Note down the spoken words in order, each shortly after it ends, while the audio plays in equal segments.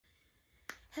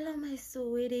Hello my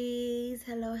sweeties,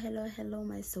 hello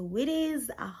my sweeties.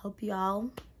 I hope you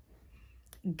all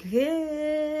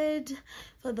good.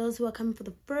 For those who are coming for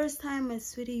the first time, my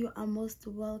sweetie, you are most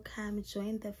welcome.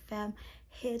 Join the fam,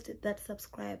 hit that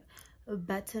subscribe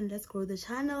button. Let's grow the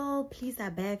channel, please. I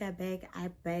beg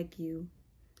you,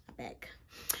 I beg.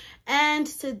 And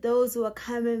to those who are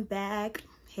coming back,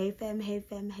 hey fam,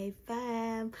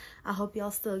 I hope y'all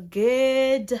still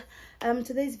good.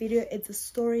 Today's video, it's a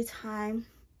story time.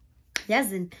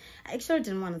 Yes, and I actually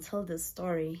didn't want to tell this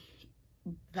story,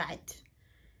 but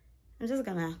I'm just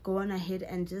gonna go on ahead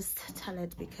and just tell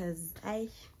it because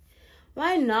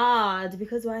why not?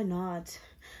 Because why not?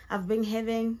 I've been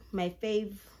having my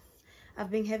fave.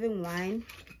 I've been having wine,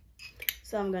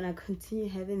 so I'm gonna continue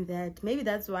having that. Maybe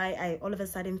that's why I all of a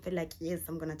sudden feel like, yes,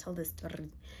 I'm gonna tell this story.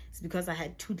 It's because I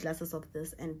had 2 glasses of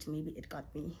this and maybe it got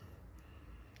me.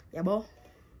 Yeah, bo.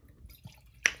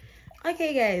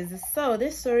 Okay guys, so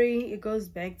this story, it goes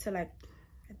back to like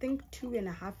I think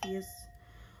 2.5 years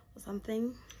or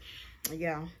something.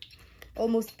 Yeah,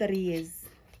 almost 3 years.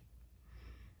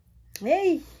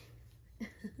 Hey.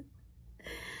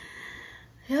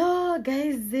 Yo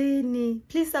guys,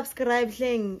 please subscribe,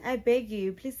 I beg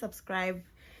you, please subscribe,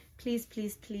 please.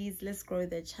 Let's grow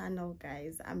the channel,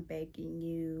 guys. I'm begging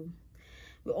you.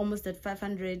 We're almost at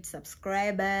 500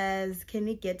 subscribers. Can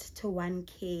we get to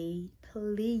 1K,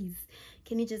 please?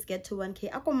 Can you just get to 1K?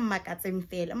 Ako mmakatseng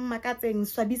fela, mmakatseng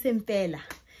swabiseng fela.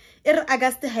 Ere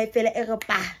August ha fela ere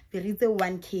pa, beritse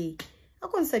 1K.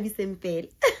 Ako swabiseng fela.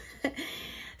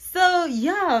 So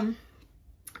yeah,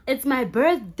 it's my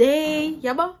birthday,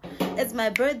 yabo. It's my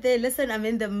birthday. Listen, I'm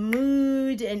in the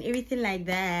mood and everything like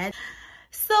that.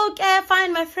 So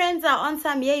fine, my friends are on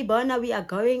some yay bona, we are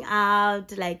going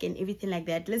out, like, and everything like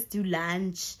that. Let's do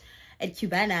lunch at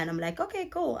Cubana. And I'm like, okay,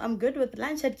 cool, I'm good with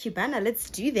lunch at Cubana, let's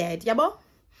do that, yabo.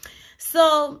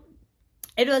 So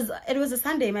it was a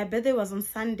Sunday. My birthday was on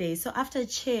Sunday. So after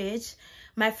church,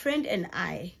 my friend and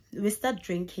we start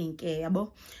drinking,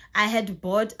 yabo. I had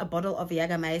bought a bottle of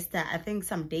Jagermeister, I think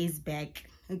some days back.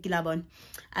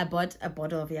 I bought a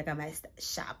bottle of Jagermeister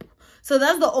sharp. So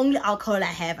that's the only alcohol I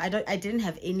have. I didn't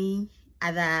have any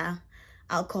other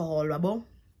alcohol.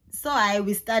 So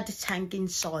we start chunking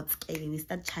shots. We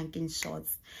start chunking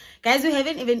shots. Guys, we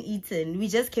haven't even eaten. We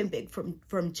just came back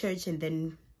from church, and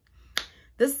then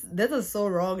this is so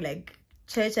wrong. Like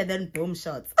church and then boom,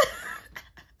 shots.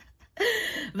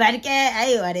 But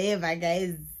whatever,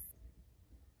 guys.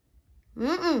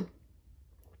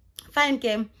 Fine,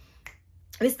 game.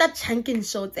 We start chunking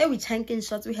shots. We chunking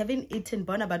shots. We haven't eaten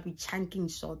bona, but we chunking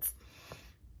shots.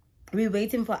 We're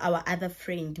waiting for our other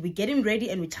friend. We're getting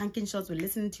ready and we're chunking shots. We're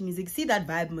listening to music. See that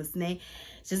vibe, musne?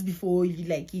 Just before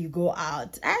you go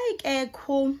out. Okay,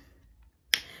 cool.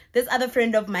 This other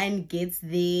friend of mine gets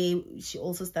there. She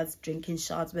also starts drinking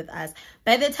shots with us.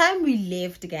 By the time we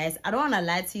left, guys, I don't want to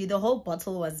lie to you, the whole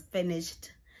bottle was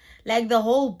finished. Like the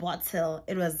whole bottle,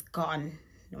 it was gone.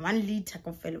 1 liter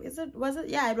was it?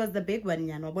 Yeah, it was the big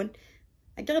one.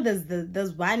 I think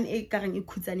there's one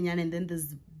and then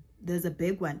there's a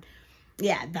big one.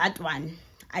 Yeah, that one.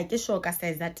 I just sure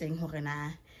size that thing.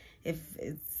 If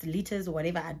it's liters or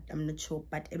whatever, I'm not sure,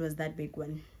 but it was that big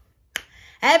one.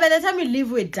 Hey, by the time we leave,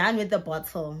 we're done with the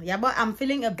bottle. Yeah, but I'm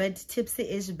feeling a bit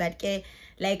tipsy-ish, but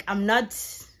like I'm not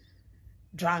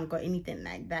drunk or anything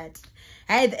like that.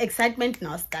 Hey, the excitement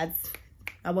now starts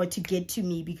about to get to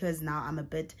me because now I'm a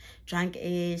bit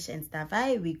drunk-ish and stuff.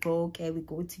 We go to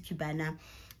Cubana.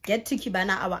 Get to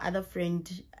Cubana, our other friend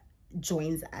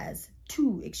joins us.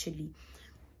 2 actually.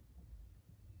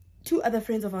 2 other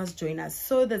friends of ours join us.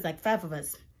 So there's like 5 of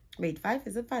us. Wait, 5?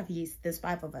 Is it 5? Yes, there's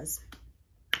 5 of us.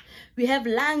 We have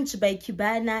lunch by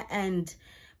Cubana, and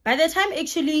by the time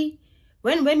actually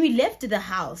when we left the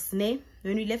house,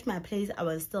 when we left my place, I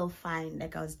was still fine.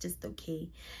 Like I was just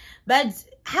okay. But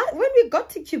when we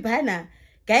got to Cubana,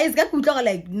 guys,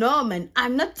 like, no man,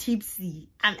 I'm not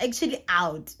tipsy. I'm actually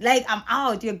out. Like I'm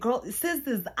out. Your girl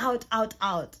sister's out.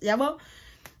 Yeah, well,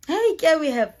 hey, yeah,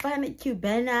 we have fun at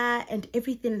Cubana and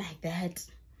everything like that.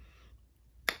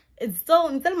 It's still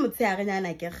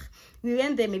we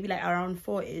went there maybe like around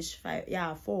 4-ish, 5,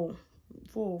 yeah, 4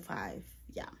 or 5,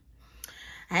 yeah.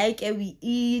 Okay, we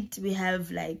eat, we have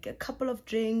like a couple of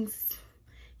drinks,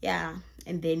 yeah,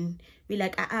 and then we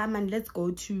like, man, let's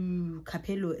go to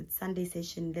Capello. It's Sunday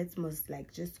session. Let's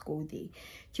just go there.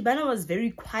 Cubana was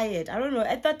very quiet. I don't know.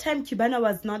 At that time, Cubana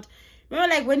was not.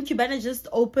 Remember, like when Cubana just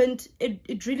opened,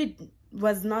 it really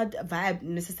was not a vibe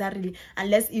necessarily,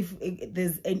 unless if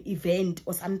there's an event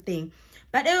or something.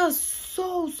 But it was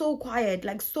so quiet,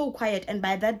 like so quiet. And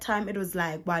by that time, it was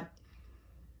like what,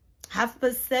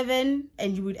 7:30,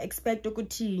 and you would expect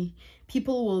Okuti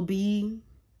people will be,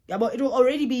 it will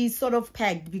already be sort of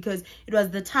packed because it was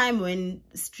the time when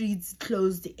streets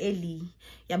closed early,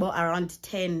 around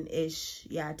 10ish,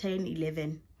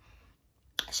 10-11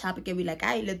 sharp. Okay, we like,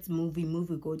 let's move, we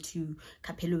go to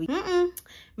Capello.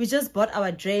 We just bought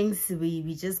our drinks,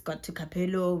 we just got to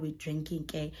Capello, we're drinking.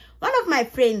 Okay, one of my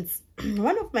friends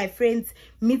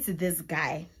meets this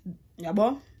guy,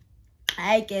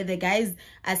 the guys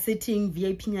are sitting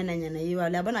VIP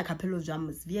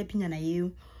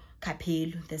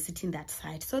Capello, they're sitting that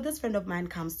side. So this friend of mine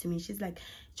comes to me, she's like,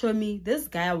 Chomi, this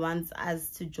guy wants us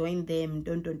to join them.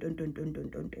 Don't.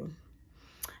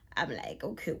 I'm like,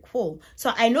 okay, cool.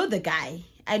 So I know the guy,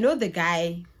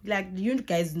 like, you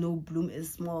guys know Bloom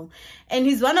is small, and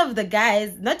he's one of the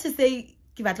guys, not to say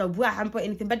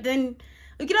anything, but then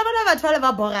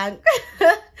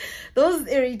those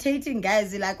irritating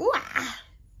guys, you're like, wow,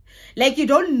 like you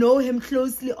don't know him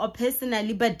closely or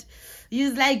personally, but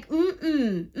he's like,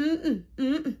 even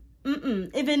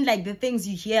like the things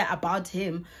you hear about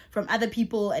him from other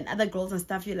people and other girls and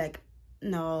stuff, you're like,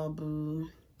 no, boo.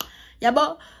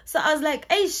 But so I was like,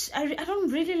 I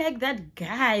don't really like that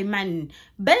guy, man,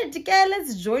 but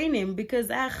let's join him because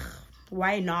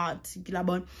why not?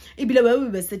 Where we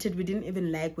were seated, we didn't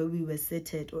even like where we were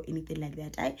seated or anything like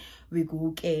that. We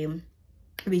go,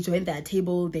 we joined their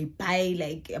table, they buy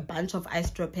like a bunch of ice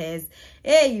droppers.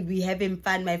 Hey, we having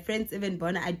fun. My friends even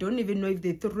born, I don't even know if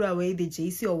they threw away the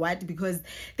JC or what, because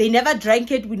they never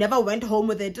drank it, we never went home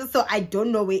with it, so I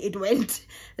don't know where it went.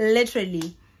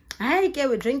 Literally,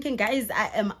 we're drinking, guys.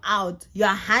 I am out. Your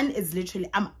hand is literally,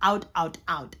 I'm out.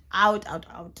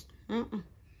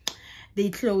 They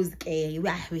closed.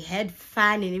 We had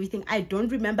fun and everything. I don't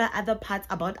remember other parts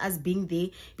about us being there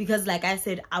because, like I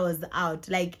said, I was out.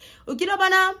 Like,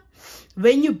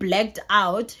 when you blacked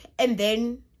out and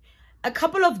then a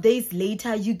couple of days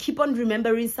later you keep on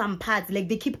remembering some parts, like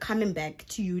they keep coming back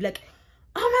to you, like,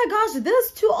 oh my gosh,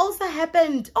 this too also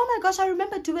happened. Oh my gosh, I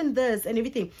remember doing this and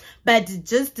everything. But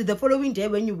just the following day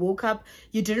when you woke up,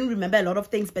 you didn't remember a lot of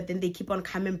things, but then they keep on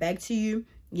coming back to you.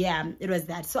 Yeah, it was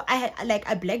that. So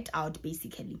I blacked out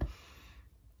basically.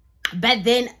 But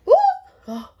then,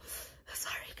 sorry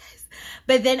guys.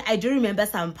 But then I do remember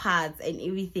some parts and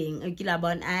everything.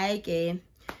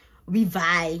 We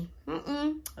vie.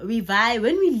 We vie.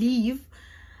 When we leave,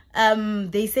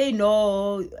 they say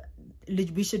no,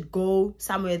 we should go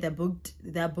somewhere. They're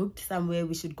booked somewhere.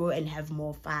 We should go and have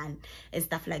more fun and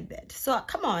stuff like that. So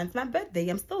come on, it's my birthday.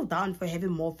 I'm still down for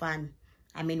having more fun.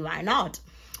 I mean, why not?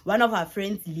 One of our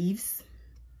friends leaves,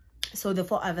 so the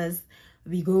 4 of us,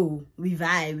 we go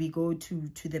to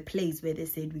the place where they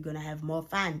said we're gonna have more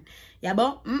fun.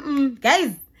 But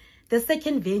guys, the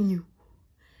second venue,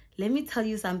 let me tell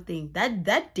you something,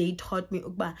 that day taught me,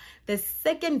 the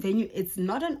second venue, it's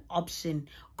not an option.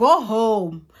 Go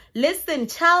home. Listen,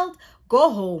 child,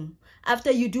 go home. After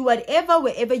you do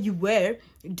wherever you were,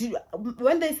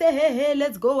 when they say, hey,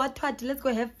 let's go, let's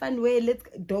go have fun,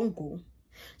 don't go.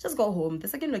 Just go home. The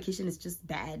second location is just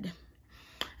bad.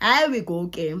 We go,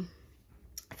 okay.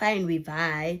 Fine, we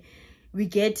buy. We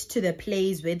get to the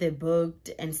place where they booked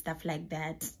and stuff like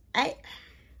that.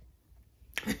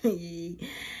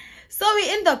 So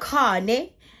we're in the car,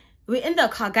 ne? We're in the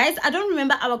car, guys. I don't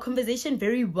remember our conversation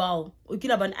very well.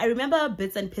 I remember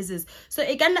bits and pieces. So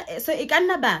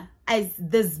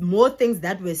there's more things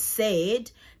that were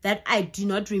said that I do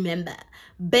not remember.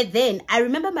 But then I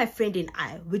remember my friend and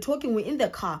we're in the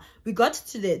car. We got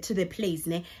to the place,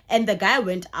 ne? And the guy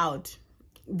went out.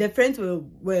 The friends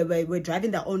were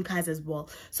driving their own cars as well.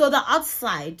 So the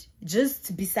outside,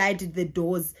 just beside the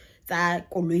doors, the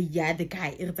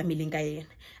guy,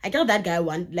 I guess that guy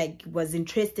was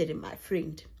interested in my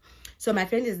friend. So my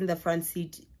friend is in the front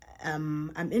seat.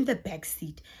 I'm in the back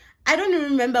seat. I don't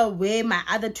even remember where my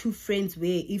other 2 friends were,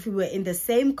 if we were in the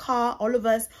same car, all of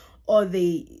us, or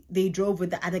they drove with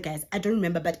the other guys. I don't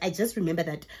remember, but I just remember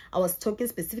that I was talking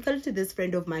specifically to this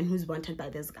friend of mine who's wanted by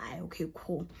this guy. Okay,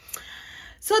 cool.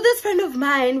 So this friend of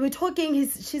mine, we're talking,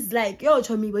 she's like, yo,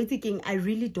 Chomi, we're thinking, I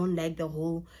really don't like the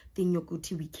whole thing,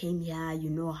 Yokuti, we came here, you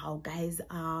know how guys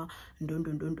are,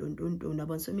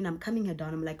 don't. So I mean, I'm coming here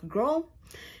down, I'm like, girl,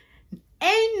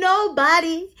 ain't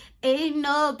nobody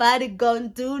gonna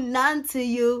do none to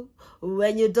you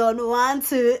when you don't want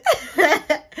to.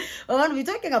 When we're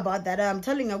talking about that, I'm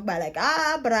telling you about like,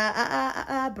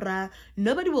 brah.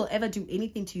 Nobody will ever do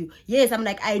anything to you. Yes, I'm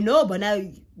like, I know, but now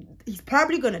he's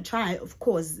probably gonna try. Of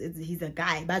course, he's a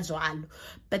guy, but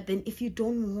then if you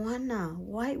don't wanna,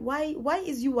 why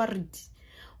is you worried?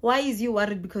 Why is you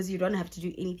worried because you don't have to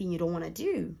do anything you don't want to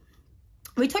do?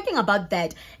 we're talking about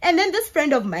that. And then this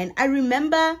friend of mine, I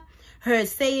remember her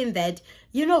saying that,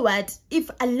 you know what,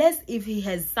 unless he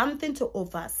has something to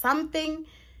offer, something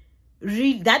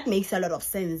real that makes a lot of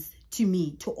sense to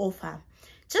me to offer,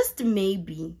 just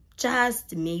maybe,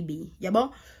 yeah.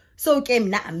 So okay,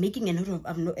 now I'm making a lot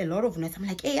of noise. I'm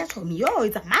like, hey, show me, yo,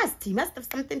 it's a must. He must have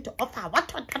something to offer.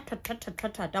 What?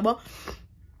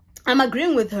 I'm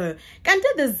agreeing with her. Can't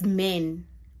this man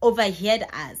overheard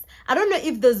us? I don't know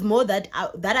if there's more that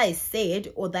I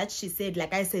said or that she said.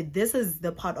 Like I said, this is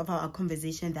the part of our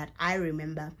conversation that I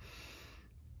remember.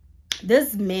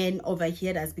 This man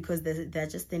overheard us because they're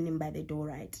just standing by the door,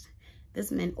 right? This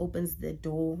man opens the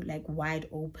door like wide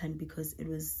open because it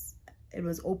was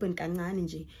open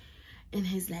kancane, and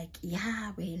he's like,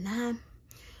 yeah, wena,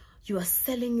 you are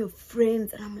selling your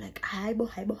friends. And I'm like, hibo,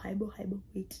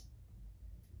 wait,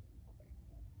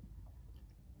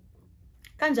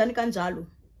 kanjalo,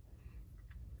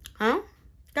 huh?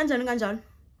 Kanjalo,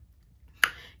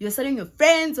 you're selling your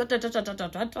friends, what,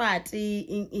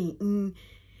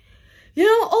 you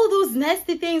know, all those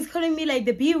nasty things, calling me like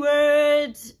the B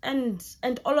word and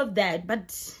all of that.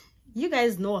 But you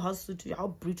guys know how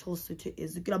brutal Sotho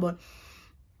is.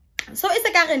 So it's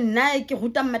like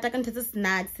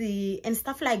snacks and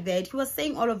stuff like that. He was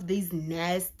saying all of these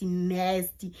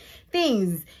nasty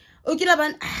things.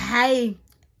 Hi,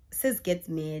 sis gets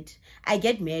mad. I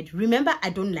get mad. Remember, I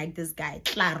don't like this guy,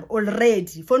 Klar,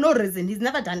 already, for no reason. He's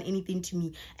never done anything to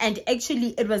me. And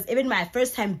actually, it was even my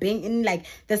first time being in like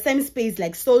the same space,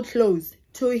 like so close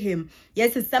to him.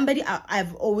 Yes, it's somebody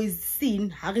I've always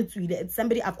seen. It's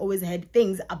somebody I've always heard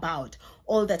things about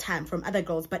all the time from other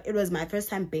girls. But it was my first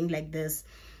time being like this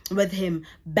with him.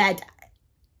 But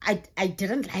I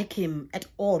didn't like him at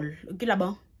all.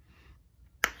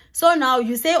 So now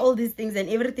you say all these things and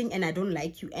everything, and I don't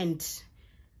like you, and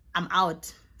I'm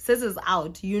out. Sis is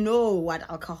out. You know what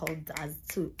alcohol does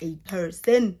to a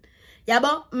person. Yeah,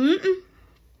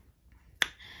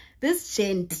 this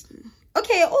gent.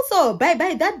 Okay, also by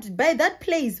that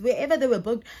place, wherever they were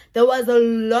booked, there was a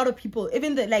lot of people.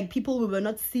 Even like people we were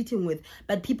not sitting with,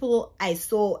 but people I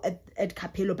saw at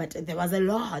Capello. But there was a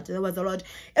lot. It was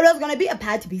gonna be a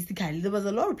party basically. There was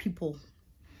a lot of people.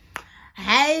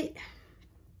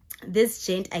 This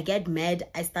gent, I get mad.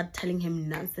 I start telling him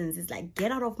nonsense. It's like,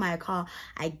 get out of my car.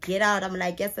 I get out. I'm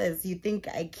like, yes, you think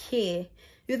I care?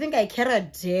 You think I care a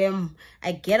damn?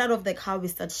 I get out of the car. We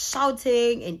start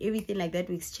shouting and everything like that.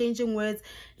 We're exchanging words.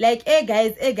 Like, hey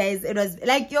guys. It was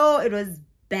like, yo, it was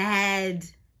bad.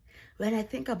 When I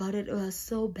think about it, it was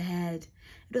so bad.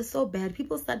 It was so bad.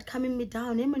 People start coming me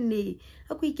down.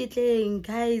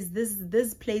 Guys,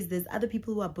 this place, there's other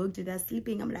people who are booked. They're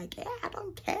sleeping. I'm like, yeah, I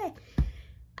don't care.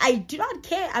 I do not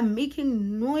care. I'm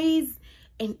making noise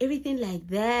and everything like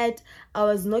that. I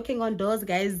was knocking on doors,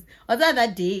 guys. Although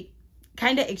that day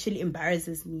kind of actually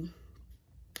embarrasses me.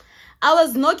 I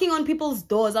was knocking on people's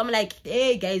doors. I'm like,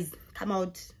 hey guys, come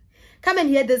out. Come and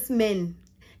hear this man.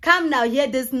 Come now, hear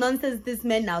this nonsense this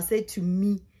man now said to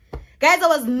me. Guys, I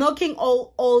was knocking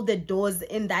all the doors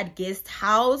in that guest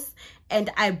house, and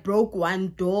I broke one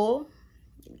door.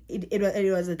 It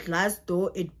was a glass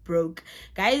door. It broke.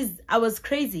 Guys, I was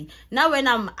crazy. Now when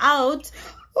I'm out,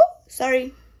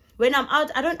 when I'm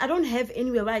out, I don't have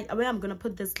anywhere where I'm gonna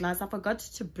put this glass. I forgot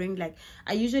to bring, like,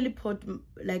 I usually put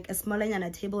like a smaller on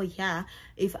a table here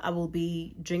if I will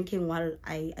be drinking while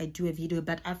I do a video,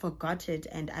 but I forgot it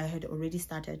and I had already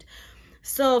started.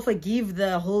 So forgive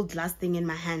the whole glass thing in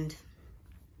my hand.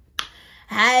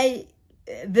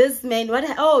 This man,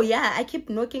 I keep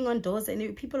knocking on doors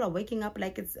and people are waking up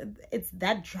like it's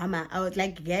that drama. I was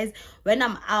like, guys, when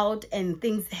I'm out and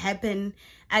things happen,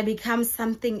 I become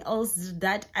something else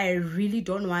that I really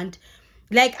don't want.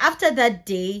 Like after that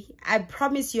day, I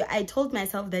promise you, I told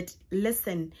myself that,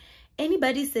 listen,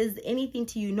 anybody says anything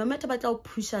to you, no matter what,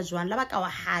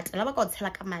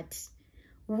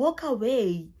 walk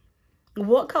away.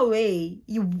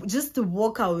 You just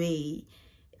walk away.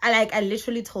 I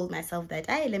literally told myself that,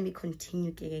 hey, let me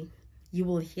continue, gang. You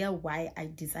will hear why I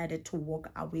decided to walk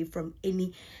away from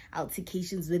any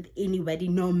altercations with anybody,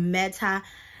 no matter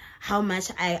how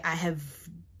much I have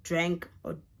drank.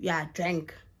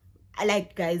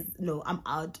 Guys, no, I'm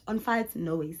out. On fights,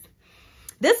 no ways.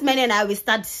 This man and I, we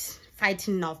start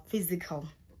fighting now, physical.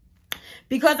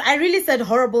 Because I really said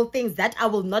horrible things that I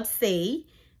will not say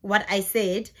what I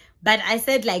said, but I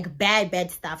said like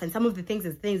bad stuff, and some of the things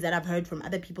is things that I've heard from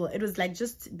other people. It was like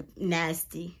just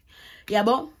nasty. Yeah,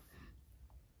 but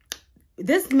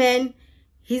this man,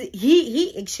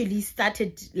 he actually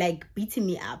started like beating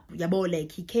me up. Yeah, but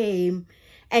like he came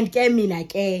And get me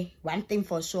like, one thing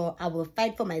for sure, I will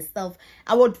fight for myself.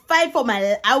 I will fight for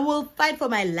my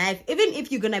life, even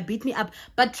if you're gonna beat me up.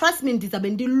 But trust me,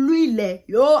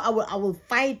 yo, I will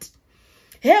fight.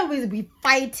 Here we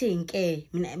fighting,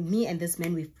 me and this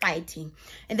man, we're fighting.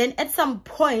 And then at some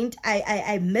point,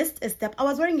 I missed a step. I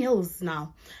was wearing heels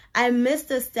now. I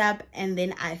missed a step and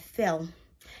then I fell.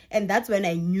 And that's when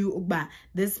I knew,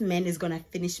 this man is gonna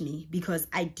finish me because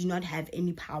I do not have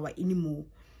any power anymore.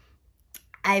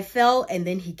 I fell and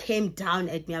then he came down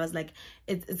at me. I was like,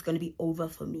 it's gonna be over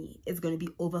for me. It's gonna be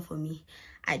over for me.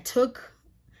 I took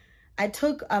ice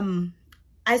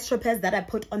strippers that I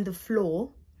put on the floor.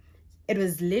 It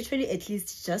was literally at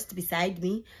least just beside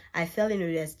me. I fell and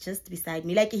it was just beside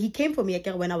me. Like, he came for me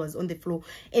when I was on the floor.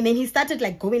 And then he started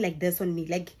like going like this on me.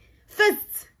 Like,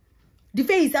 first, the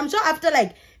face. I'm sure after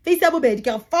like, face bed,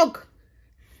 fuck.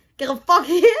 At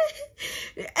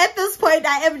this point,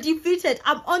 I am defeated.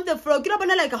 I'm on the floor.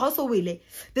 Like a house of Willie.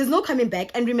 There's no coming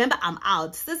back. And remember, I'm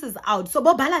out. This is out. So,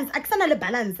 balance. I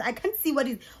can't see what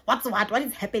is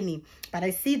happening. But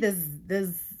I see this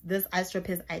ice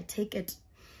strippers. I take it.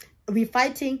 We're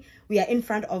fighting. We are in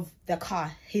front of the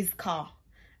car, his car,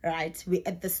 right? We're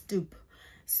at the stoop.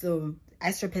 So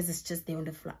ice strippers is just there on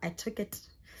the floor. I took it.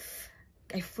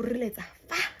 I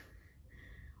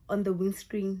on the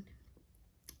windscreen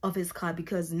of his car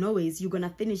because no ways you're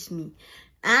gonna finish me.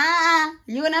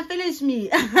 You're gonna finish me.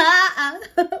 I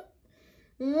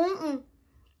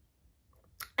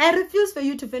refuse for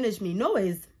you to finish me. No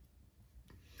ways.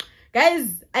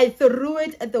 Guys, I threw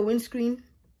it at the windscreen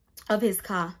of his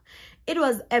car. It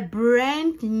was a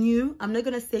brand new, I'm not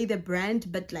gonna say the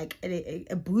brand, but like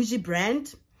a bougie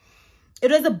brand.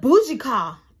 It was a bougie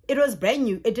car. It was brand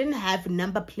new. It didn't have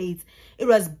number plates. It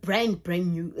was brand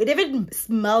new. It even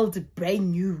smelled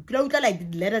brand new. You know,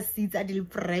 like leather seats are really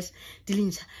fresh.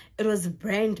 It was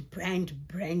brand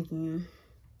new.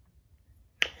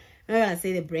 I'm not gonna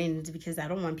say the brand because I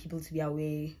don't want people to be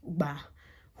aware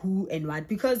who and what,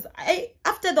 because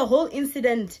after the whole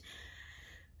incident,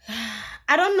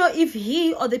 I don't know if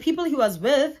he or the people he was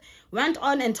with went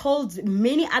on and told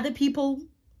many other people.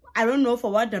 I don't know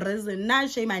for what reason. Nah,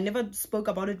 shame, I never spoke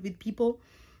about it with people.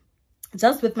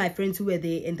 Just with my friends who were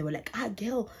there, and they were like,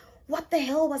 girl, what the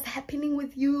hell was happening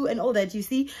with you and all that, you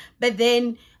see. But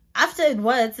then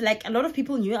afterwards, like, a lot of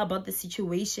people knew about the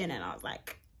situation, and I was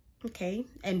like, okay.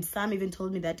 And some even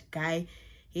told me that guy,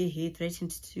 he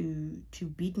threatened to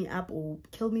beat me up or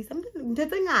kill me, something. The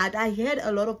thing I heard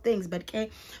a lot of things, but okay,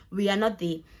 we are not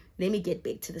there. Let me get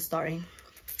back to the story.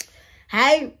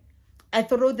 I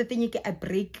throw the thing, I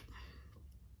break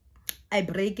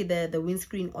the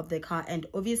windscreen of the car, and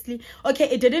obviously, okay,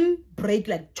 it didn't break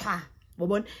like chwa,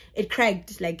 it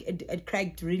cracked, like it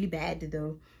cracked really bad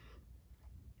though.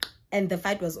 And the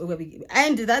fight was over.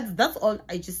 And that's all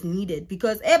I just needed.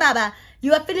 Because, hey, Baba,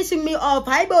 you are finishing me off.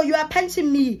 Hi, bo, you are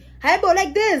punching me. Hi, bo,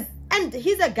 like this. And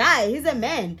he's a guy. He's a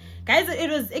man. Guys, it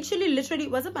was actually literally,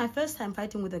 it wasn't my first time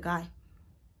fighting with a guy.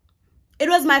 It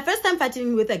was my first time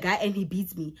fighting with a guy and he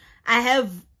beats me. I have...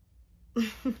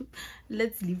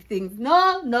 Let's leave things.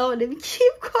 No, let me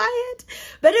keep quiet.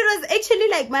 But it was actually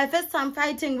like my first time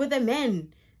fighting with a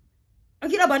man.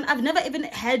 Okay, I've never even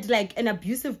had like an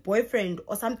abusive boyfriend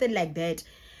or something like that.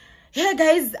 Yeah,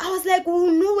 guys, I was like, oh,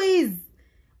 no ways.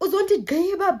 I was wanted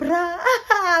griba, bruh.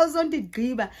 I was wanted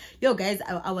griba. Yo, guys,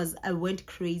 I went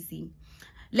crazy.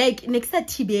 Like, next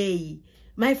to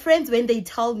my friends, when they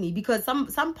tell me, because some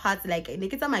parts, like,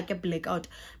 I kept blackout.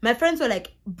 My friends were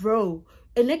like, bro,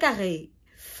 what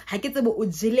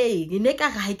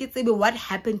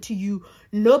happened to you?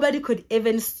 Nobody could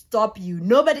even stop you.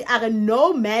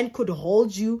 No man could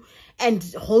hold you and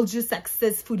hold you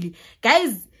successfully.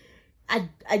 Guys, I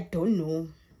don't know,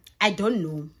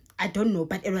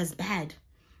 but it was bad.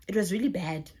 It was really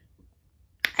bad.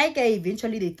 Okay,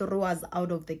 eventually they throw us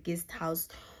out of the guest house.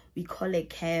 We call a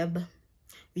cab.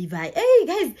 We buy. Hey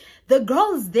guys, the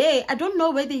girls there, I don't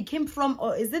know where they came from,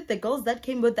 or is it the girls that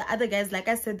came with the other guys? Like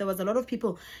I said, there was a lot of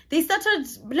people. They started,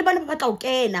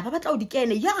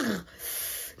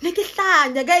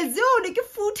 guys,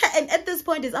 and at this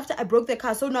point is after I broke the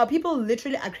car. So now people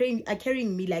literally are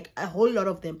carrying me, like a whole lot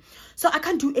of them. So I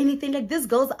can't do anything. Like, these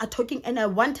girls are talking and I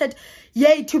wanted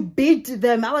to beat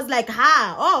them. I was like,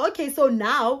 okay. So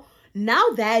now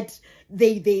that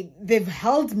they've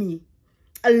held me,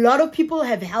 a lot of people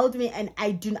have held me and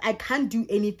I can't do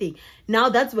anything. Now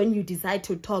that's when you decide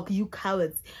to talk, you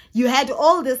cowards. You had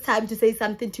all this time to say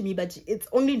something to me, but it's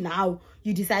only now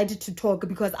you decided to talk,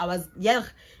 because I was, yes,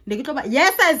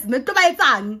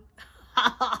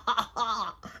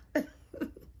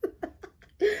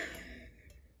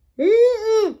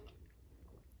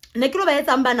 ne ke lo ba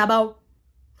etsa mbana bao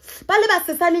ba le ba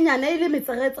sesane nyana ile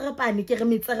metseretrepane ke re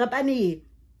metserepane e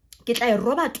ke tla e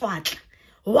roba twatla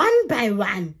one by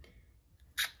one.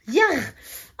 Yeah,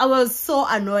 I was so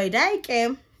annoyed. I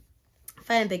came,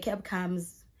 fine, the cab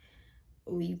comes,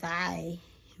 we buy.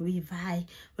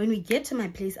 When we get to my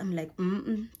place, I'm like,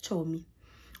 show me.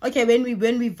 Okay, when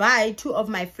we buy, two of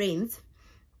my friends,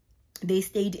 they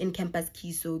stayed in Campus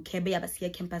Key, so Kebe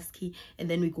Yabasia Campus Key, and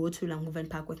then we go to Langhoven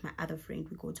Park with my other friend.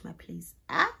 We go to my place.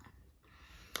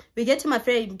 We get to my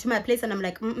place, and I'm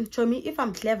like, show me. If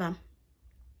I'm clever,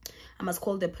 I must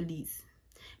call the police.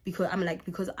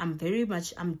 Because I'm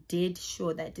dead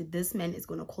sure that this man is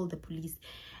gonna call the police.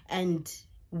 And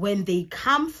when they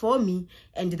come for me,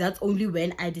 and that's only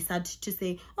when I decide to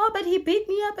say, oh, but he beat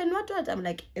me up and what, I'm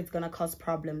like, it's gonna cause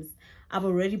problems. I've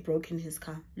already broken his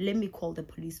car. Let me call the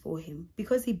police for him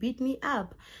because he beat me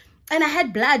up. And I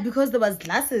had blood because there was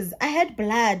glasses. I had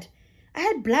blood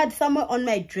somewhere on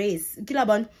my dress.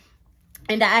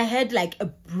 And I had like a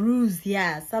bruise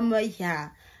here, somewhere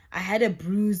here. I had a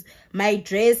bruise. My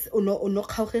dress,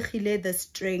 the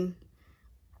string.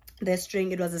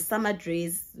 It was a summer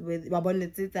dress with that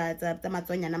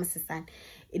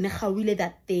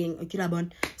thing.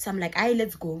 So I'm like,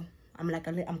 let's go.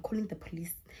 I'm calling the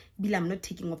police. I'm not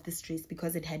taking off this dress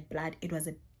because it had blood. It was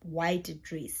a white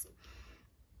dress.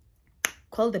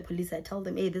 Call the police. I tell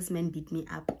them, hey, this man beat me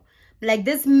up. Like,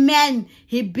 this man,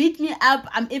 he beat me up.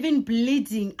 I'm even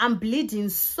bleeding. I'm bleeding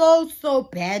so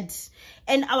bad.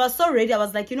 And I was so ready. I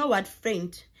was like, you know what,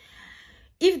 friend?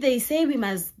 If they say we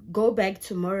must go back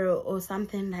tomorrow or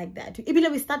something like that,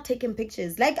 even we start taking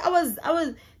pictures. Like,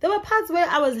 there were parts where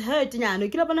I was hurt,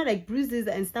 like bruises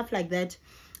and stuff like that.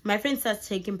 My friend starts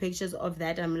taking pictures of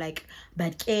that. I'm like,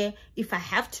 but if I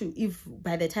have to, if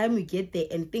by the time we get there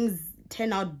and things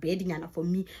turn out bad for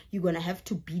me, you're gonna have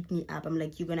to beat me up. I'm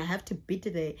like, you're gonna have to beat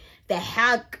the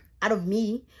heck out of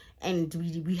me, and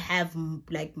we have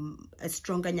like a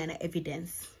stronger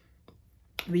evidence.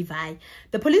 We vie.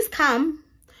 The police come,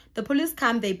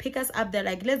 they pick us up. They're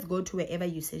like, let's go to wherever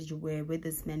you said you were, where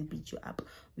this man beat you up.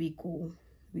 We go,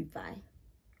 we vie.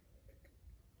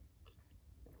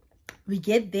 We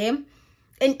get them,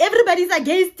 and everybody's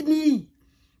against me.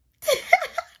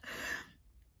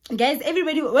 Guys,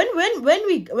 everybody,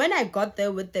 when I got there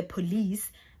with the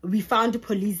police, we found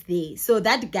police there. So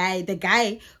the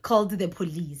guy called the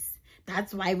police.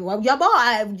 That's why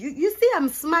you see, I'm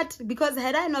smart, because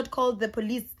had I not called the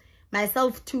police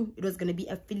myself too, it was gonna be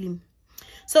a film.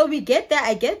 So we get there.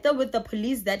 I get there with the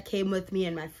police that came with me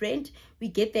and my friend. We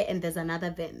get there, and there's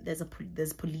another van.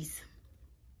 There's police.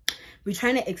 We're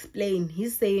trying to explain.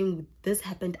 He's saying this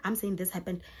happened. I'm saying this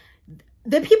happened.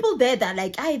 The people there that are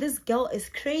like, hey, this girl is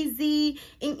crazy.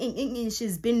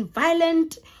 She's been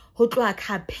violent.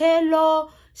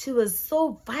 She was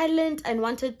so violent and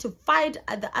wanted to fight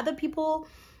at the other people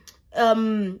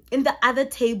in the other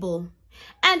table.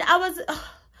 And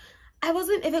I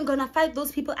wasn't even gonna fight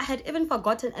those people. I had even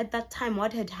forgotten at that time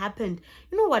what had happened.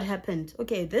 You know what happened?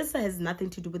 Okay, this has nothing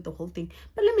to do with the whole thing,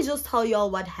 but let me just tell y'all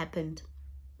what happened,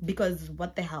 because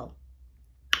what the hell.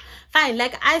 Fine,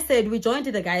 like I said, we joined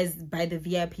the guys by the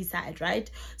VIP side, right?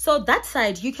 So that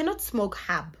side, you cannot smoke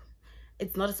hub.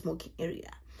 It's not a smoking area.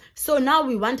 So now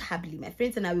we want Habli. My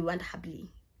friends and I, we want Habli.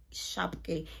 Sharp,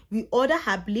 okay. We order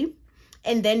Habli,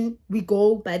 and then we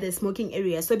go by the smoking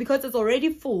area. So because it's already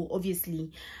full,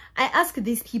 obviously, I asked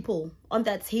these people on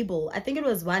that table. I think it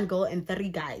was 1 girl and 3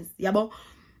 guys. Yeah, but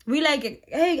we like,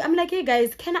 hey, I'm like, hey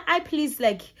guys, can I please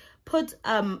like put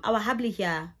our Habli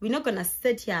here? We're not gonna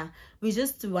sit here. We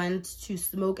just want to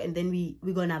smoke, and then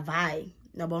we're gonna vie.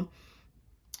 No,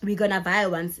 we're gonna vie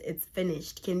once it's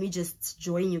finished. Can we just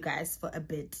join you guys for a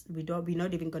bit? We're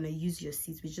not even gonna use your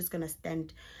seats. We're just gonna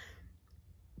stand.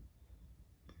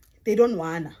 They don't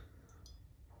wanna.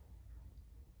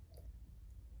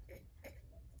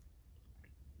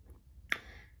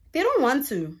 They don't want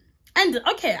to. And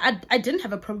okay, I didn't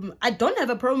have a problem. I don't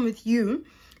have a problem with you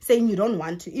saying you don't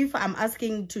want to. If I'm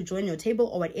asking to join your table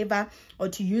or whatever, or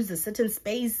to use a certain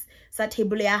space,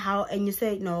 table and you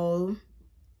say no,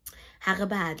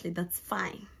 that's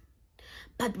fine.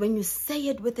 But when you say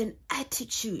it with an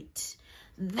attitude,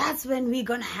 that's when we're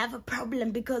gonna have a problem.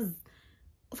 Because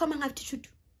of an attitude,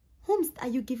 whom are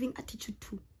you giving attitude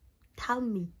to? Tell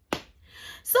me.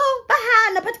 So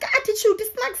bahana, but attitude is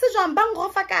like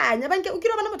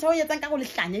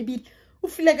you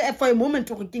feel like for a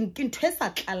moment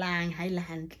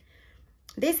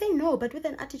they say no, but with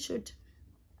an attitude.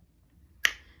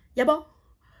 Yabo.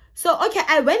 So okay,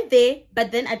 I went there,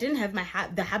 but then I didn't have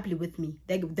the habli with me.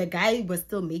 The guy was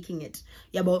still making it.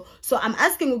 Yeah, but so I'm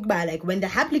asking Ugba, like, when the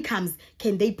habli comes,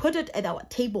 can they put it at our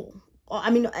table, or I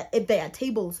mean at their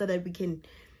table, so that we can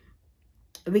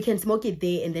smoke it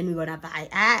there, and then we're gonna buy.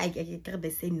 They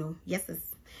say no. Yes,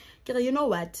 you know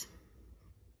what?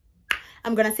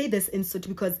 I'm gonna say this in Sotho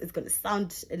because it's gonna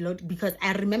sound a lot, because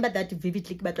I remember that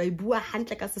vividly. But I bua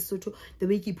hantle ka Sesotho the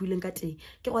way ke buileng ka teng.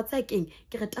 Ke go tsa keng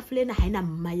ke re tafole na ha ina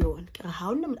mma yona. Ke re ha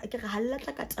ona ke re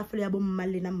hallatla ka tafole ya bo mma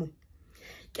lena mo.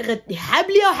 Ke re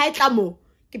habli yo ha itla mo.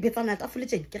 Ke betsana tafole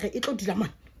teng. Ke re e tlo dula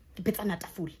mona. Ke betsana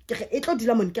tafole. Ke re e tlo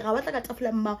dula mona. Ke re batla ka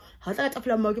tafole mma. Ha batla ka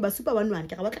tafole mma ke ba super 11.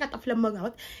 Ke re batla ka tafole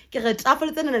mma. Ke re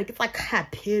tafole tsena ke tsa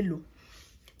kapelo.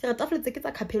 Ke re tafole tse ke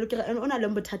tsa kapelo. Ke re ona le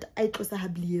bothata a itlosa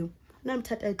habli eo. Then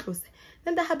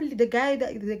the habli, the guy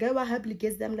wa habli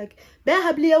gets them like, bear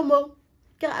habli mo,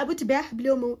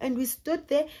 and we stood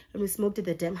there and we smoked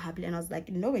the damn habli, and I was like,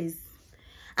 no ways.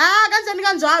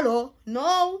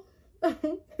 No.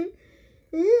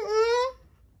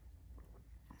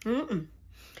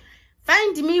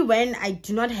 Find me when I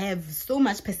do not have so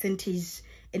much percentage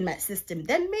in my system.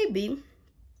 Then maybe,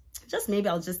 just maybe,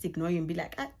 I'll just ignore you and be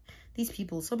like, these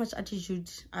people, so much attitude,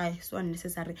 so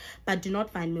unnecessary. But do not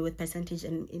find me with percentage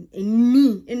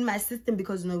in my system,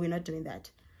 because no, we're not doing that.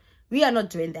 We are not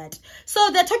doing that.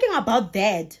 So they're talking about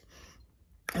that.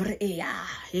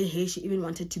 She even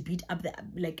wanted to beat up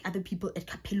like other people at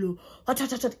Capello.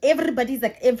 What? Everybody's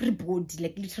like, everybody,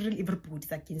 like literally everybody's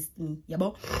against me.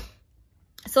 Yeah,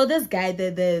 so this guy,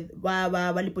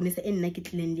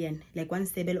 like one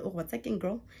stable, oh, what's that,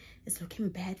 girl? It's looking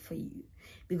bad for you,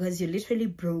 because you literally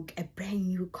broke a brand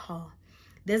new car.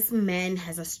 This man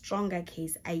has a stronger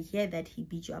case. I hear that he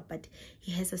beat you up, but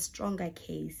he has a stronger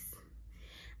case.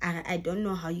 I don't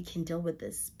know how you can deal with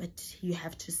this, but you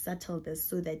have to settle this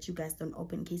so that you guys don't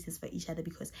open cases for each other,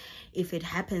 because if it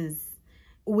happens,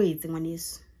 it's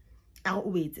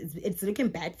looking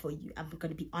bad for you. I'm going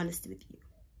to be honest with you.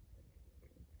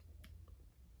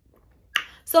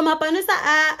 So my panisa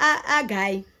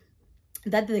guy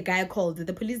that the guy called,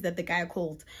 the police that the guy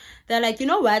called, they're like, you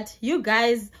know what, you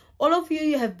guys, all of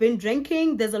you have been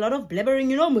drinking. There's a lot of blabbering.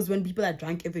 You know, almost when people are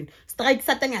drunk, even strike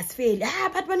something has failed.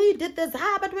 But when you did this,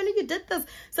 but when you did this.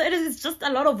 So it's just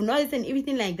a lot of noise and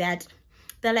everything like that.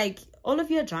 They're like, all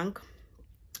of you are drunk.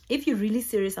 If you're really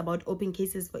serious about open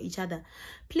cases for each other,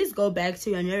 please go back to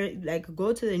your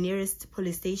go to the nearest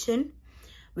police station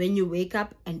when you wake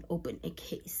up and open a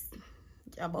case.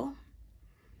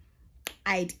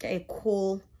 I'd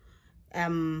call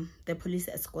the police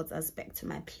escorts us back to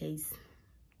my place.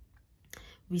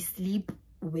 We sleep,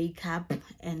 wake up,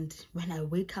 and when I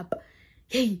wake up,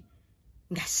 hey,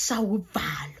 it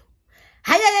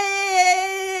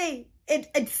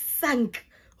sank.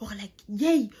 Or like,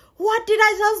 yay, what did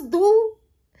I just do?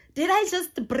 Did I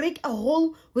just break a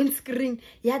whole windscreen?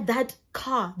 Yeah, that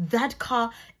car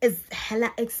is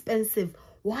hella expensive.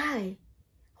 Why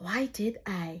did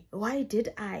I?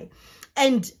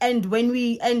 And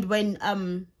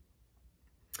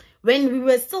when we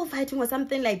were still fighting or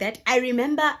something like that, I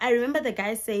remember the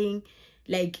guy saying,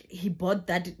 like, he bought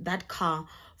that car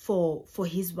for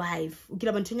his wife.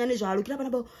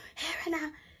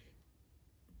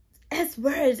 As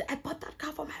words, I bought that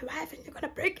car for my wife and you're gonna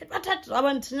break it.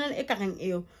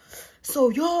 So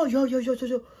yo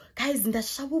guys, in the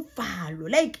shower follow,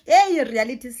 like, hey,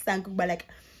 reality sank, but like,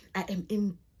 I am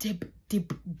in deep.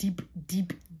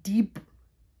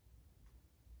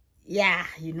 Yeah,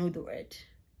 you know the word.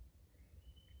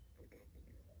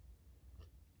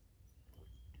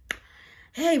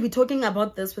 Hey, we're talking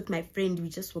about this with my friend. We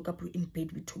just woke up, we're in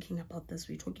bed, we're talking about this.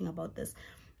 We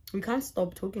can't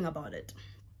stop talking about it.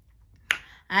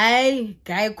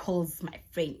 Guy calls my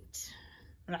friend,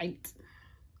 right?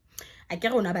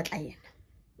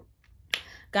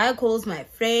 Guy calls my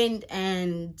friend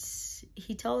and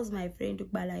he tells my friend,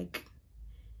 like,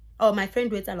 oh, my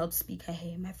friend waits a loudspeaker.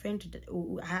 Hey, my friend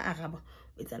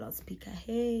waits a loudspeaker.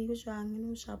 Hey,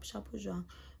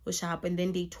 sharp. And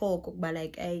then they talk, but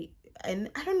like, and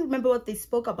I don't remember what they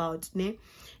spoke about, ne?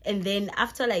 And then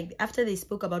after they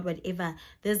spoke about whatever,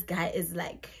 this guy is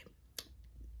like,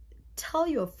 tell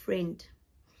your friend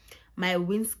my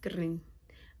windscreen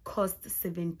cost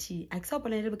 70. I saw a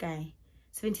little guy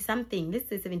 70 something. Let's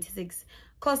say 76.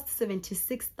 Cost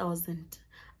 76,000.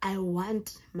 I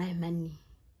want my money.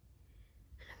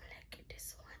 And I'm like,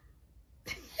 this one.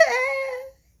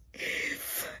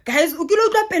 Guys,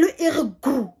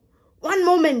 one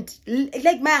moment,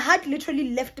 like my heart literally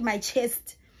left my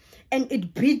chest and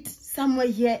it beat somewhere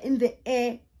here in the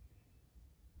air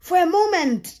for a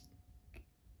moment.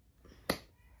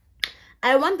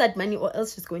 I want that money or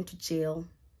else she's going to jail.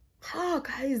 Oh,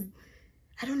 guys,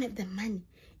 I don't have the money.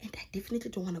 And I definitely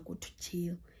don't want to go to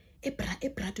jail.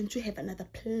 Ebra, don't you have another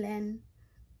plan?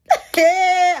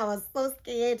 I was so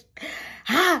scared.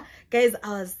 Guys, I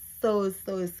was so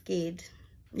scared.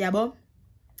 Yeah, bo.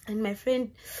 And my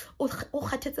friend,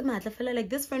 like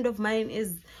this friend of mine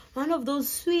is one of those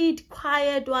sweet,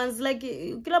 quiet ones. Like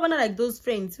those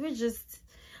friends. We're just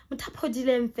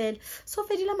so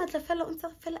fedila matla fela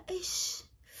unsa fela ish.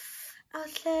 I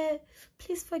was like,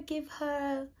 please forgive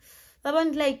her. I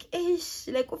want like ish,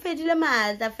 like fedila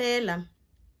matla fela.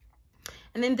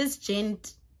 And then this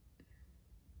gent,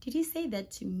 did he say that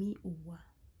to me or what?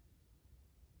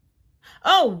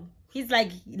 Oh, he's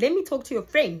like, let me talk to your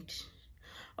friend.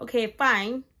 Okay,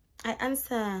 fine. I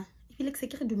answer. I feel like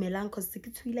dumelang because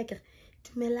like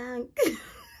dumelang.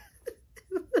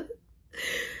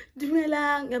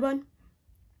 Dumelang.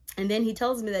 And then he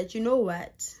tells me that, you know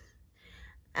what?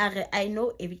 I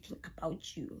know everything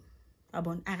about you.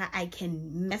 I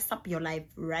can mess up your life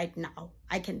right now.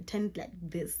 I can turn like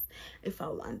this if I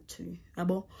want to.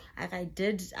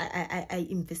 I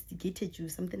investigated you,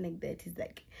 something like that. He's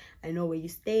like, I know where you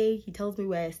stay. He tells me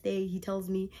where I stay. He tells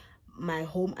me my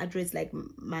home address, like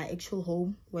my actual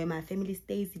home where my family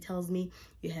stays. He tells me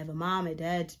you have a mom, a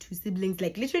dad, 2 siblings.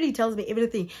 Like literally he tells me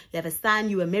everything. You have a son,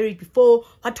 you were married before.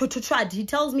 He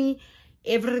tells me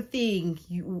everything.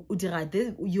 You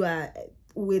are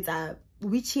with a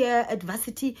which year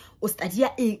adversity or study.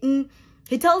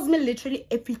 He tells me literally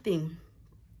everything.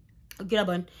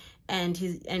 And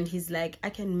he's like, I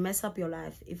can mess up your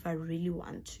life if I really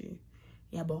want to.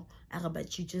 Yeah, but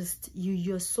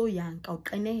you're so young.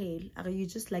 You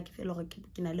just like hey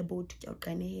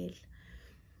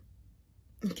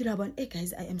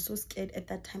guys, I am so scared at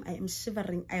that time. I am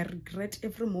shivering. I regret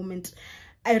every moment.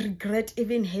 I regret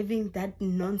even having that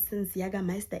nonsense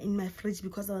Jägermeister in my fridge,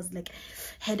 because I was like,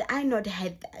 had I not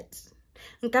had that,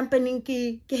 like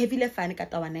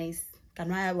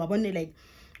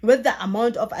with the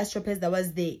amount of astropes that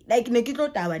was there, like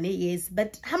yes,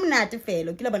 but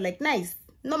like nice,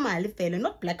 normal fellow,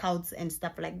 not blackouts and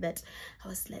stuff like that. I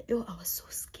was like, oh, I was so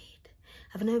scared.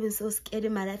 I've never been so scared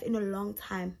in my life in a long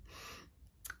time.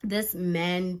 This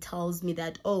man tells me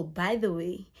that, oh, by the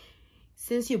way,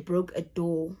 since you broke a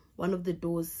door, one of the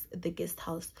doors at the guest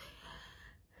house,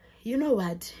 you know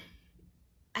what?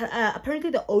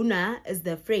 Apparently the owner is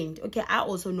their friend. Okay, I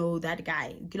also know that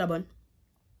guy.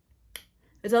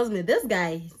 It tells me this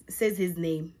guy says his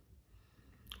name.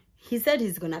 He said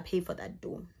he's gonna pay for that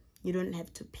door. You don't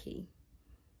have to pay.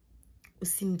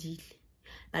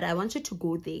 But I want you to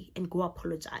go there and go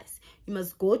apologize. You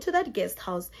must go to that guest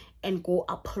house and go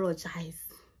apologize.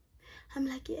 I'm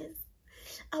like, yes,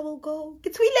 I will go.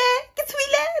 It's okay.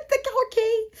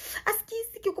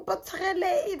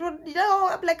 You know,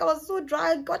 I'm like, I was so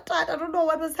drunk. I don't know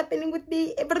what was happening with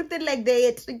me. Everything like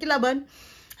that.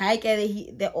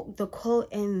 The call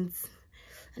ends.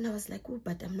 And I was like, oh,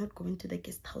 but I'm not going to the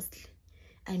guest house.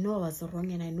 I know I was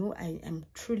wrong and I know I am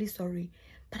truly sorry.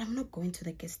 But I'm not going to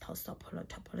the guest house to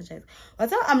apologize.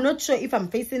 Also, I'm not sure if I'm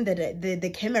facing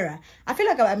the camera. I feel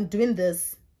like I'm doing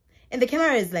this. And the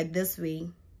camera is like this way.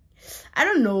 I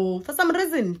don't know. For some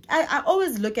reason, I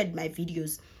always look at my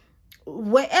videos.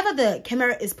 Wherever the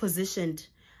camera is positioned,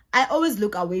 I always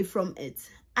look away from it.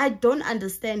 I don't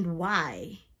understand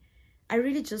why. I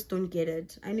really just don't get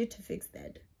it. I need to fix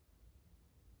that.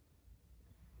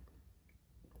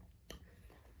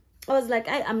 I was like,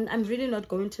 I'm really not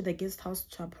going to the guest house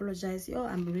to apologize. Yo,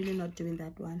 I'm really not doing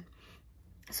that one.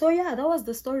 So yeah, that was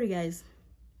the story, guys.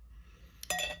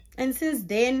 And since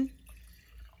then,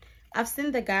 I've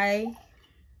seen the guy,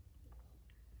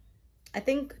 I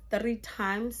think 3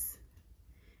 times.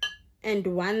 And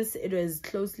once it was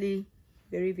closely,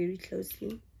 very, very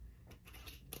closely.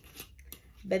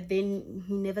 But then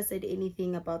he never said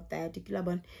anything about that.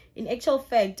 In actual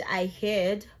fact, I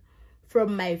heard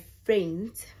from my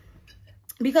friend,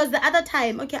 because the other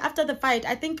time, okay, after the fight,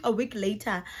 I think a week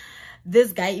later,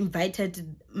 this guy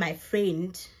invited my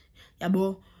friend,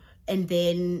 Yabo, and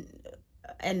then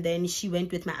she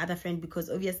went with my other friend, because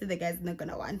obviously the guy's not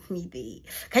gonna want me there.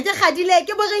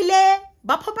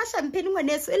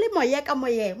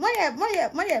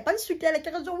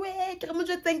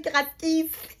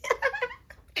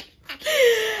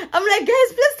 I'm like,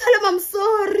 guys, please tell him I'm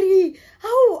sorry.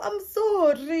 Oh, I'm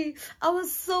sorry. I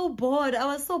was so bored.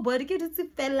 I'm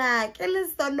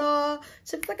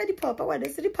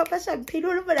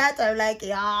like,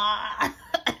 yeah.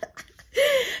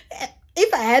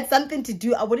 If I had something to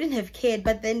do, I wouldn't have cared.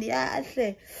 But then, yeah,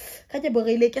 but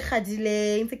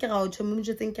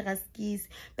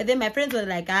then my friends were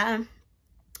like,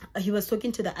 he was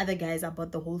talking to the other guys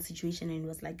about the whole situation, and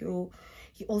was like, oh,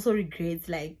 he also regrets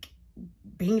like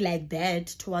being like that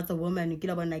towards a woman,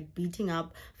 like beating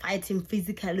up, fighting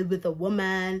physically with a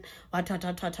woman,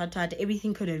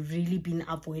 everything could have really been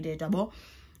avoided.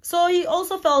 So he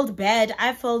also felt bad.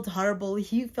 I felt horrible.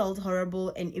 He felt horrible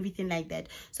and everything like that.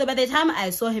 So by the time I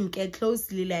saw him get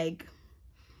closely, like,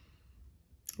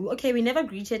 okay, we never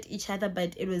greeted each other,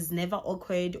 but it was never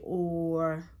awkward,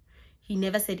 or he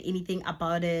never said anything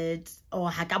about it,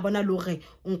 or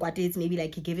maybe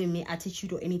like he giving me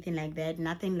attitude or anything like that.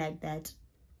 Nothing like that.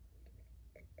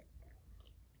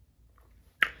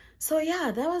 So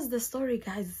yeah, that was the story,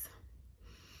 guys.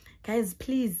 Guys,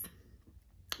 please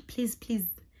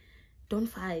don't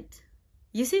fight.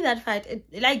 You see that fight,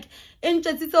 like in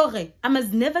I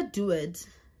must never do it.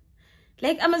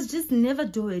 Like, I must just never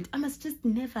do it. I must just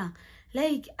never.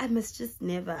 Like, I must just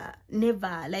never.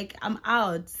 Like, I'm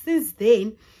out. Since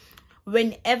then,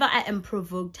 whenever I am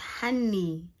provoked,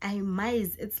 honey, I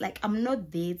might. It's like, I'm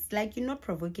not there. It's like, you're not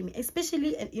provoking me.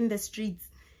 Especially in the streets.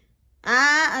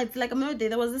 It's like, I'm not there.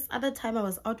 There was this other time I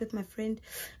was out with my friend,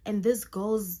 and these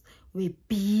girls were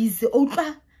busy.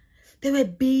 They were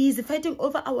busy fighting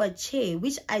over our chair,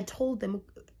 which I told them.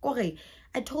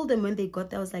 I told them when they got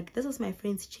there, I was like, this is my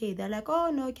friend's chair. They're like,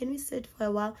 oh no, can we sit for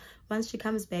a while? Once she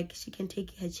comes back, she can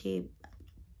take her chair.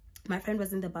 My friend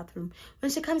was in the bathroom. When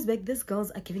she comes back, these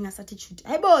girls are giving us attitude.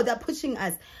 They're pushing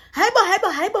us.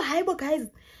 Hybo, guys.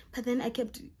 But then I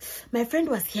kept, my friend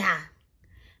was here.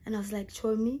 And I was like,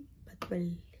 show me. But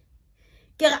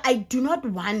well, I do not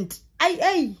want,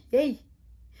 hey.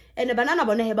 And banana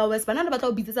west, banana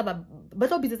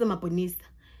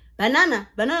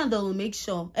banana they'll make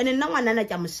sure. And then ngwanana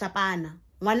kya moshapana,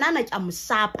 ngwanana kya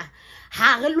moshapa,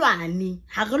 ha re lwane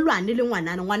le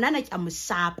ngwanana kya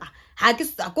moshapa. Ha ke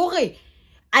sa gore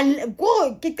an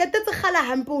go ke ketetse khala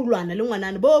hampe o lwana le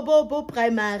ngwanana bo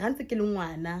primary hantse ke le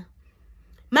ngwana,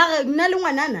 mara nna le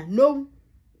ngwanana no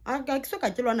a ke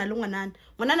soka ke lwana le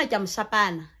ngwanana kya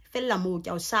moshapana fella mo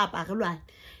kya o shapa re lwana.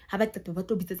 Ha ba tsepe ba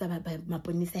tlo bitsetsa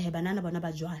maponisa he banana bona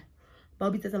ba jwana ba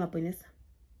o bitsetsa maponisa.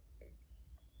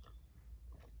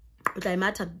 So I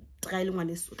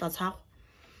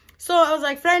was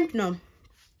like, friend, no,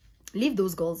 leave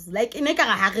those girls. Like, I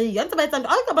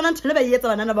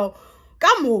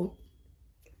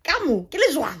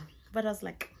was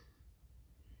like,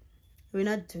 we're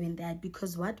not doing that,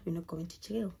 because what? We're not going to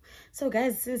jail. So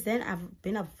guys, since then I've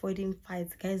been avoiding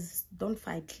fights. Guys, don't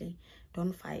fight, Clay.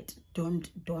 Don't fight. Don't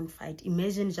fight.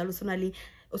 Imagine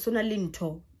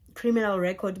criminal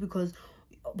record because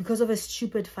of a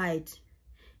stupid fight.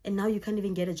 And now you can't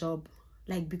even get a job,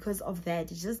 like, because of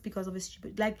that. It's just because of a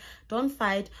stupid, like, don't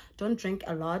fight, don't drink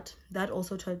a lot. That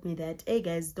also taught me that, hey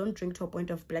guys, don't drink to a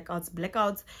point of blackouts.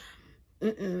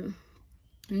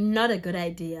 Not a good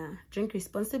idea. Drink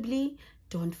responsibly,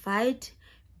 don't fight,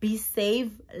 be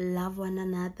safe, love one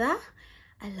another.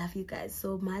 I love you guys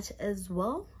so much as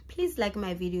well. Please like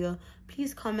my video,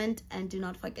 please comment, and do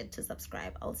not forget to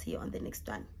subscribe. I'll see you on the next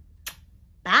one.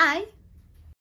 Bye.